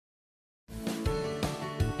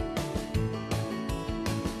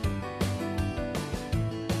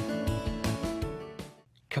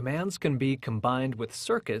Commands can be combined with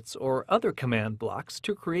circuits or other command blocks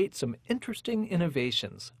to create some interesting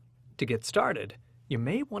innovations. To get started, you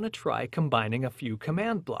may want to try combining a few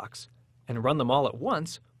command blocks and run them all at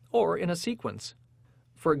once or in a sequence.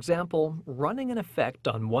 For example, running an effect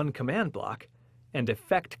on one command block and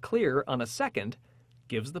effect clear on a second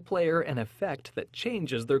gives the player an effect that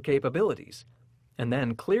changes their capabilities and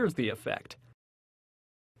then clears the effect.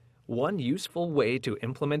 One useful way to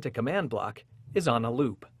implement a command block is on a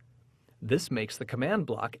loop. This makes the command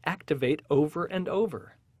block activate over and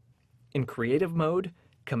over. In creative mode,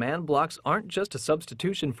 command blocks aren't just a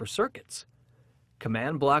substitution for circuits.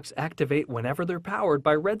 Command blocks activate whenever they're powered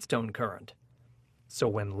by redstone current. So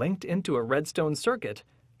when linked into a redstone circuit,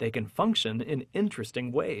 they can function in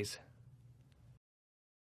interesting ways.